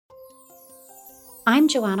I'm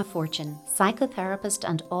Joanna Fortune, psychotherapist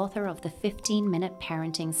and author of the 15-Minute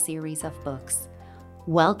Parenting series of books.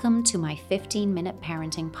 Welcome to my 15-Minute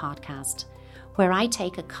Parenting podcast, where I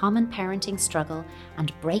take a common parenting struggle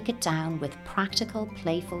and break it down with practical,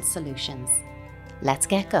 playful solutions. Let's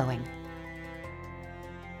get going.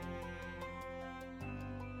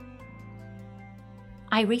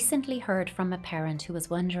 I recently heard from a parent who was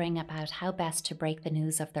wondering about how best to break the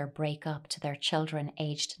news of their breakup to their children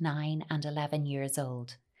aged 9 and 11 years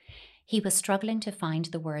old. He was struggling to find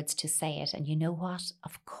the words to say it, and you know what?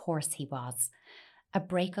 Of course he was. A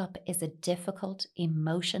breakup is a difficult,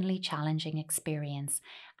 emotionally challenging experience,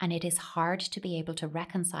 and it is hard to be able to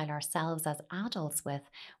reconcile ourselves as adults with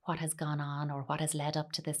what has gone on or what has led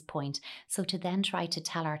up to this point. So to then try to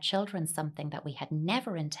tell our children something that we had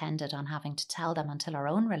never intended on having to tell them until our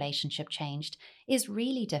own relationship changed is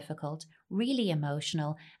really difficult, really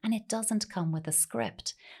emotional, and it doesn't come with a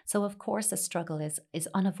script. So of course a struggle is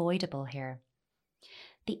unavoidable here.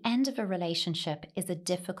 The end of a relationship is a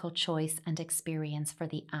difficult choice and experience for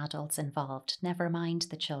the adults involved, never mind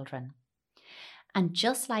the children. And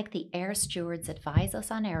just like the air stewards advise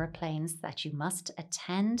us on aeroplanes that you must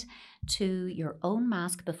attend to your own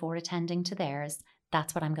mask before attending to theirs,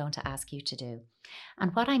 that's what I'm going to ask you to do.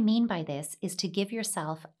 And what I mean by this is to give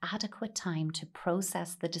yourself adequate time to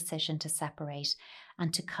process the decision to separate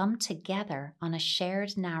and to come together on a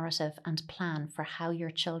shared narrative and plan for how your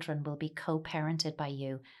children will be co-parented by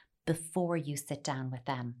you before you sit down with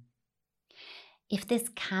them. If this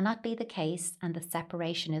cannot be the case and the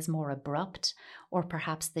separation is more abrupt, or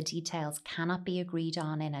perhaps the details cannot be agreed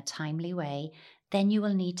on in a timely way, then you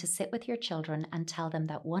will need to sit with your children and tell them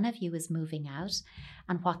that one of you is moving out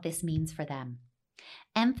and what this means for them.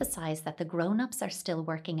 Emphasize that the grown-ups are still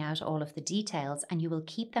working out all of the details, and you will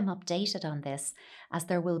keep them updated on this, as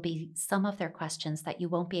there will be some of their questions that you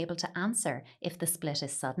won't be able to answer if the split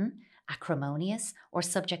is sudden, acrimonious, or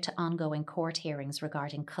subject to ongoing court hearings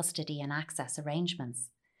regarding custody and access arrangements.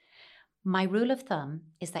 My rule of thumb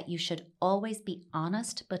is that you should always be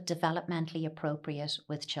honest but developmentally appropriate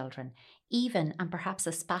with children, even and perhaps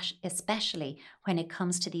especially when it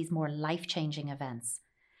comes to these more life-changing events.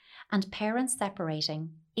 And parents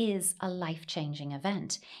separating is a life-changing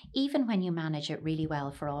event, even when you manage it really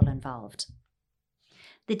well for all involved.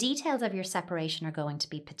 The details of your separation are going to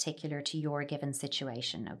be particular to your given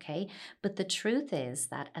situation, okay? But the truth is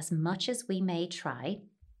that as much as we may try,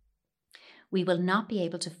 we will not be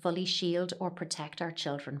able to fully shield or protect our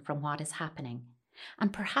children from what is happening.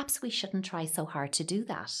 And perhaps we shouldn't try so hard to do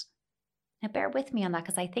that. Now, bear with me on that,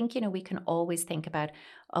 because I think, we can always think about,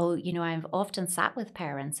 I've often sat with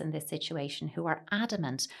parents in this situation who are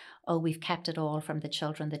adamant, we've kept it all from the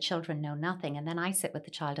children know nothing. And then I sit with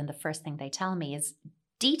the child and the first thing they tell me is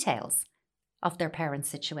details of their parents'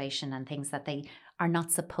 situation and things that they are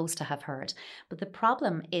not supposed to have heard. But the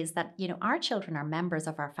problem is that, our children are members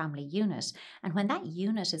of our family unit. And when that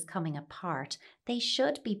unit is coming apart, they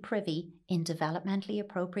should be privy in developmentally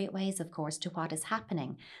appropriate ways, of course, to what is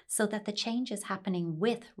happening, so that the change is happening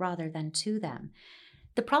with rather than to them.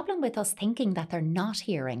 The problem with us thinking that they're not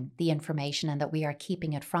hearing the information and that we are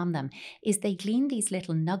keeping it from them is they glean these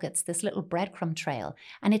little nuggets, this little breadcrumb trail,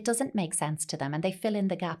 and it doesn't make sense to them, and they fill in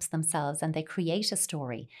the gaps themselves and they create a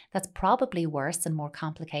story that's probably worse and more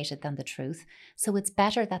complicated than the truth. So it's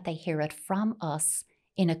better that they hear it from us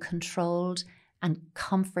in a controlled and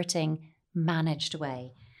comforting, managed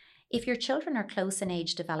way. If your children are close in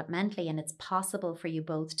age developmentally and it's possible for you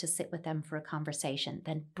both to sit with them for a conversation,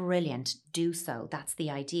 then brilliant, do so. That's the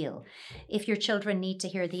ideal. If your children need to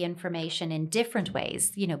hear the information in different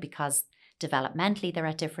ways, because developmentally they're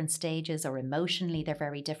at different stages or emotionally they're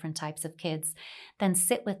very different types of kids, then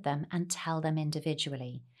sit with them and tell them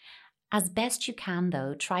individually. As best you can,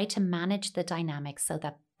 though, try to manage the dynamics so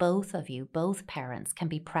that both of you, both parents, can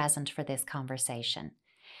be present for this conversation.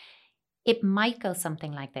 It might go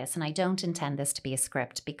something like this, and I don't intend this to be a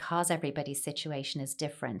script because everybody's situation is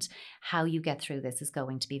different. How you get through this is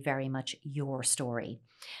going to be very much your story.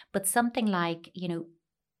 But something like,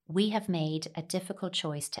 we have made a difficult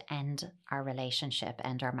choice to end our relationship,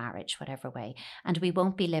 end our marriage, whatever way, and we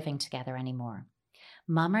won't be living together anymore.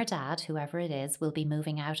 Mum or dad, whoever it is, will be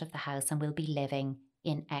moving out of the house and will be living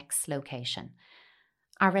in X location.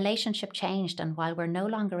 Our relationship changed, and while we're no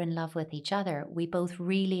longer in love with each other, we both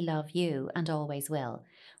really love you and always will.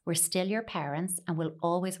 We're still your parents and will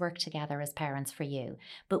always work together as parents for you,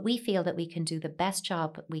 but we feel that we can do the best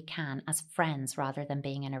job we can as friends rather than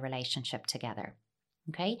being in a relationship together.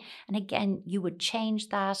 Okay. And again, you would change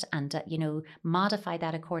that and, modify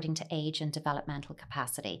that according to age and developmental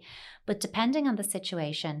capacity. But depending on the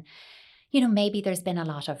situation, Maybe there's been a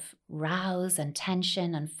lot of rows and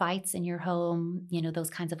tension and fights in your home, those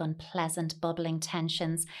kinds of unpleasant, bubbling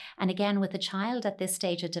tensions. And again, with a child at this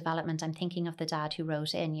stage of development, I'm thinking of the dad who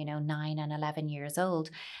wrote in, 9 and 11 years old.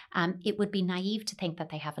 It would be naive to think that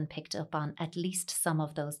they haven't picked up on at least some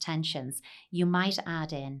of those tensions. You might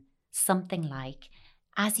add in something like,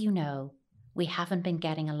 as you know, we haven't been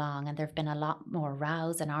getting along, and there have been a lot more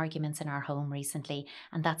rows and arguments in our home recently,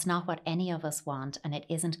 and that's not what any of us want, and it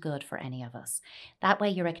isn't good for any of us. That way,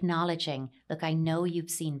 you're acknowledging, look, I know you've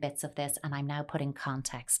seen bits of this, and I'm now putting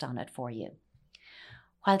context on it for you.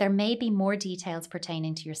 While there may be more details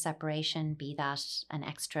pertaining to your separation, be that an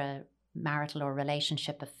extra marital or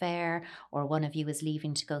relationship affair, or one of you is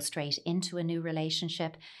leaving to go straight into a new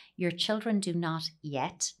relationship, your children do not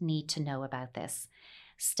yet need to know about this.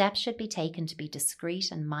 Steps should be taken to be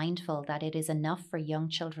discreet and mindful that it is enough for young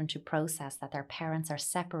children to process that their parents are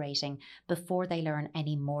separating before they learn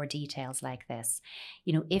any more details like this.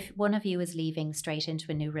 If one of you is leaving straight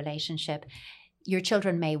into a new relationship, your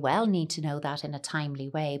children may well need to know that in a timely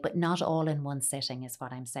way, but not all in one sitting is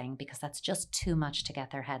what I'm saying, because that's just too much to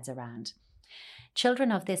get their heads around.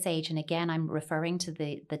 Children of this age, and again, I'm referring to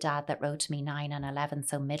the dad that wrote to me 9 and 11,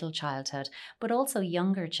 so middle childhood, but also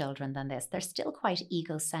younger children than this, they're still quite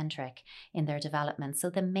egocentric in their development. So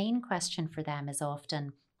the main question for them is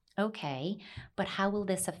often, okay, but how will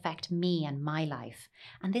this affect me and my life?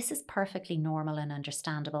 And this is perfectly normal and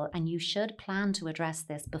understandable, and you should plan to address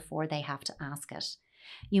this before they have to ask it.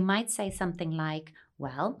 You might say something like,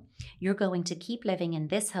 well, you're going to keep living in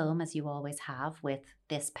this home as you always have with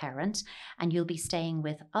this parent, and you'll be staying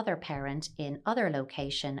with other parent in other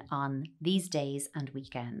location on these days and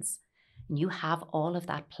weekends. And you have all of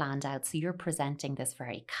that planned out, so you're presenting this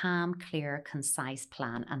very calm, clear, concise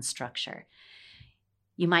plan and structure.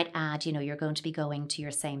 You might add, you're going to be going to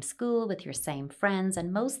your same school with your same friends,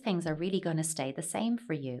 and most things are really going to stay the same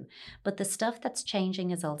for you. But the stuff that's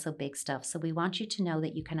changing is also big stuff. So we want you to know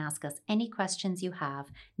that you can ask us any questions you have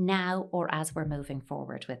now or as we're moving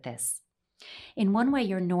forward with this. In one way,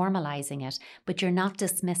 you're normalizing it, but you're not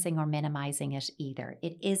dismissing or minimizing it either.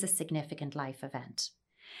 It is a significant life event.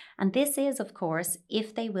 And this is, of course,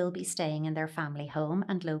 if they will be staying in their family home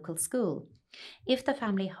and local school. If the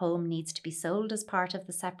family home needs to be sold as part of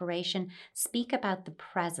the separation, speak about the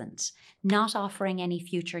present, not offering any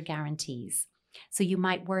future guarantees. So you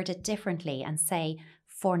might word it differently and say,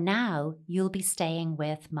 for now, you'll be staying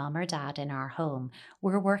with mum or dad in our home.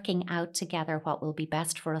 We're working out together what will be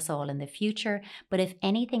best for us all in the future, but if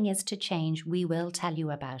anything is to change, we will tell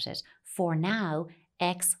you about it. For now,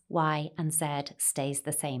 X, Y, and Z stays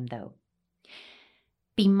the same though.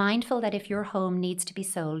 Be mindful that if your home needs to be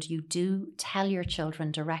sold, you do tell your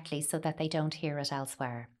children directly so that they don't hear it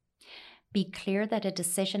elsewhere. Be clear that a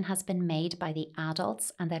decision has been made by the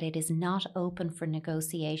adults and that it is not open for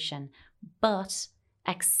negotiation, but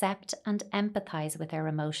accept and empathize with their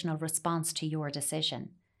emotional response to your decision.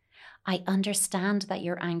 I understand that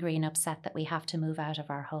you're angry and upset that we have to move out of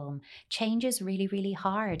our home. Change is really, really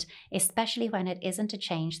hard, especially when it isn't a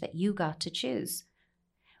change that you got to choose.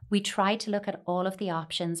 We tried to look at all of the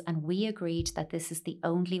options and we agreed that this is the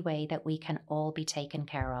only way that we can all be taken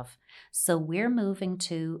care of. So we're moving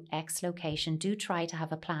to X location. Do try to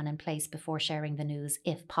have a plan in place before sharing the news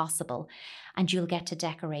if possible. And you'll get to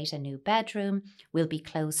decorate a new bedroom. We'll be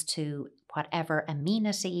close to whatever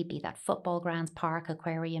amenity, be that football grounds, park,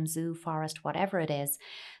 aquarium, zoo, forest, whatever it is.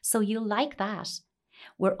 So you'll like that.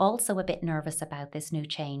 We're also a bit nervous about this new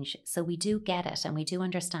change, so we do get it and we do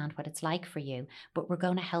understand what it's like for you, but we're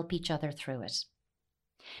going to help each other through it.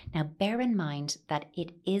 Now, bear in mind that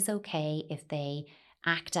it is okay if they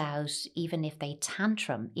act out, even if they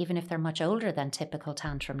tantrum, even if they're much older than typical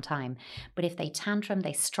tantrum time. But if they tantrum,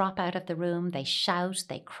 they strop out of the room, they shout,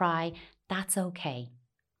 they cry, that's okay.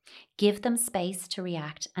 Give them space to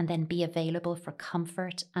react and then be available for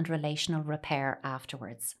comfort and relational repair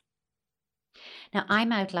afterwards. Now,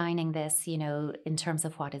 I'm outlining this, in terms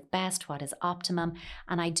of what is best, what is optimum.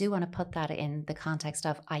 And I do want to put that in the context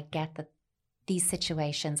of I get that these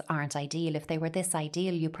situations aren't ideal. If they were this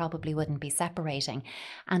ideal, you probably wouldn't be separating.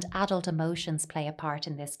 And adult emotions play a part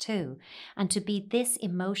in this too. And to be this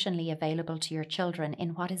emotionally available to your children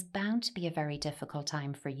in what is bound to be a very difficult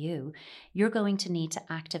time for you, you're going to need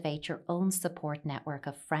to activate your own support network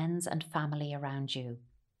of friends and family around you.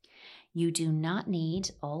 You do not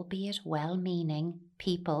need, albeit well-meaning,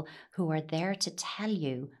 people who are there to tell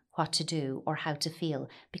you what to do or how to feel,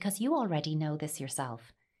 because you already know this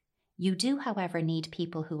yourself. You do, however, need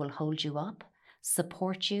people who will hold you up,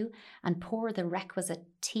 support you, and pour the requisite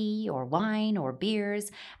tea or wine or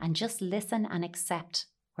beers, and just listen and accept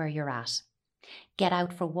where you're at. Get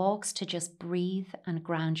out for walks to just breathe and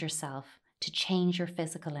ground yourself, to change your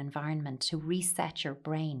physical environment, to reset your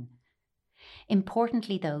brain.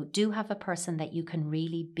 Importantly, though, do have a person that you can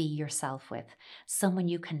really be yourself with, someone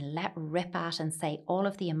you can let rip at and say all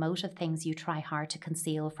of the emotive things you try hard to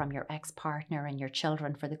conceal from your ex-partner and your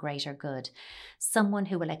children for the greater good, someone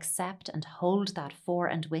who will accept and hold that for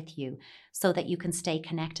and with you so that you can stay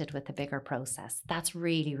connected with the bigger process. That's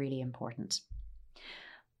really, really important.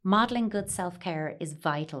 Modeling good self-care is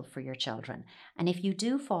vital for your children, and if you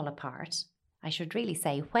do fall apart, I should really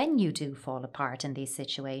say when you do fall apart in these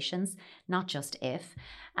situations, not just if,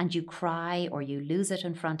 and you cry or you lose it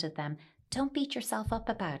in front of them, don't beat yourself up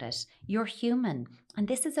about it. You're human, and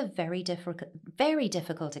this is a very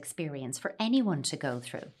difficult experience for anyone to go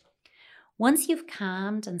through. Once you've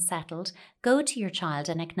calmed and settled, go to your child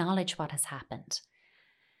and acknowledge what has happened.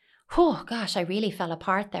 Oh gosh, I really fell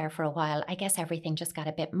apart there for a while. I guess everything just got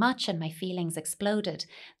a bit much and my feelings exploded.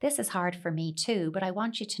 This is hard for me too, but I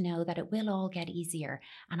want you to know that it will all get easier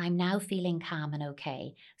and I'm now feeling calm and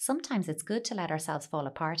okay. Sometimes it's good to let ourselves fall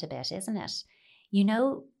apart a bit, isn't it?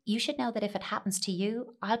 You should know that if it happens to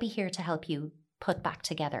you, I'll be here to help you put back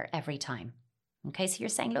together every time. Okay, so you're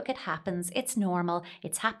saying, look, it happens, it's normal,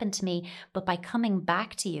 it's happened to me, but by coming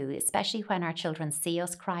back to you, especially when our children see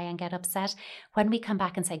us cry and get upset, when we come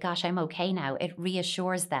back and say, gosh, I'm okay now, it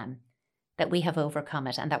reassures them that we have overcome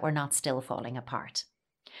it and that we're not still falling apart.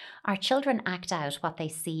 Our children act out what they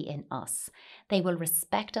see in us. They will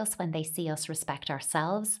respect us when they see us respect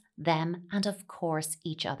ourselves, them, and of course,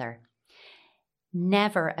 each other.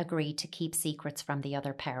 Never agree to keep secrets from the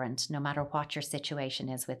other parent, no matter what your situation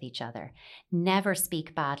is with each other. Never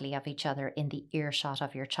speak badly of each other in the earshot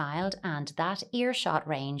of your child, and that earshot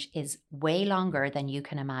range is way longer than you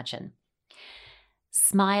can imagine.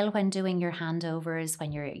 Smile when doing your handovers,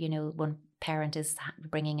 when one parent is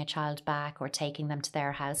bringing a child back or taking them to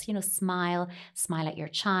their house. Smile at your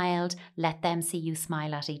child, let them see you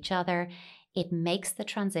smile at each other. It makes the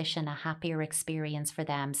transition a happier experience for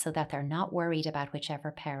them so that they're not worried about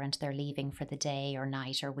whichever parent they're leaving for the day or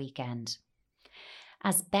night or weekend.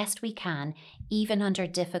 As best we can, even under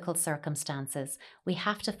difficult circumstances, we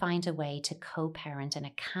have to find a way to co-parent in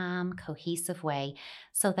a calm, cohesive way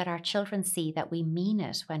so that our children see that we mean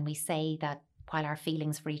it when we say that while our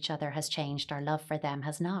feelings for each other has changed, our love for them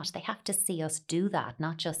has not. They have to see us do that,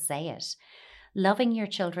 not just say it. Loving your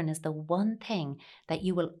children is the one thing that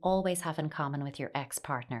you will always have in common with your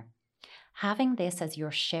ex-partner. Having this as your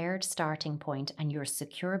shared starting point and your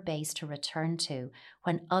secure base to return to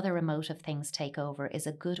when other emotive things take over is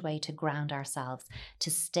a good way to ground ourselves, to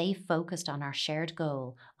stay focused on our shared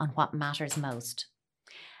goal, on what matters most.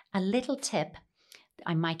 A little tip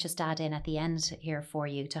I might just add in at the end here for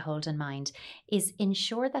you to hold in mind is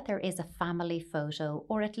ensure that there is a family photo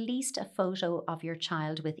or at least a photo of your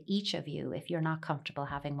child with each of you. If you're not comfortable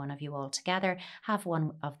having one of you all together, have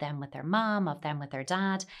one of them with their mom, of them with their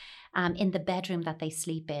dad, in the bedroom that they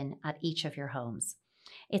sleep in at each of your homes.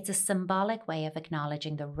 It's a symbolic way of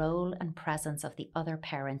acknowledging the role and presence of the other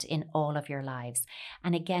parent in all of your lives.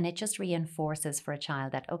 And again, it just reinforces for a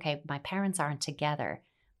child that, okay, my parents aren't together,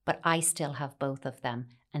 but I still have both of them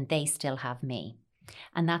and they still have me.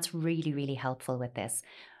 And that's really, really helpful with this.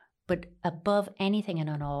 But above anything and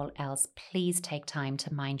on all else, please take time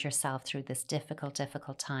to mind yourself through this difficult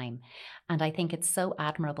time. And I think it's so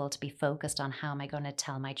admirable to be focused on how am I going to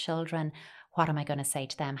tell my children? What am I going to say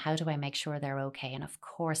to them? How do I make sure they're okay? And of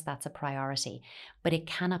course, that's a priority. But it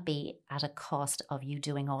cannot be at a cost of you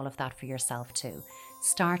doing all of that for yourself too.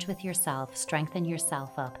 Start with yourself, strengthen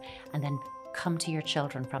yourself up, and then come to your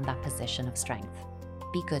children from that position of strength.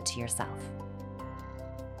 Be good to yourself.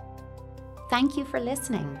 Thank you for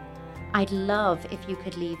listening. I'd love if you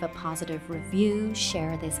could leave a positive review,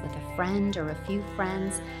 share this with a friend or a few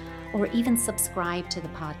friends, or even subscribe to the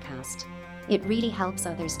podcast. It really helps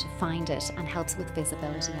others to find it and helps with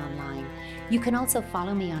visibility online. You can also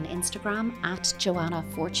follow me on Instagram at Joanna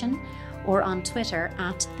Fortune or on Twitter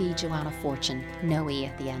at the Joanna Fortune, no E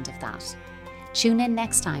at the end of that. Tune in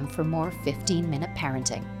next time for more 15-minute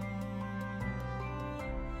parenting.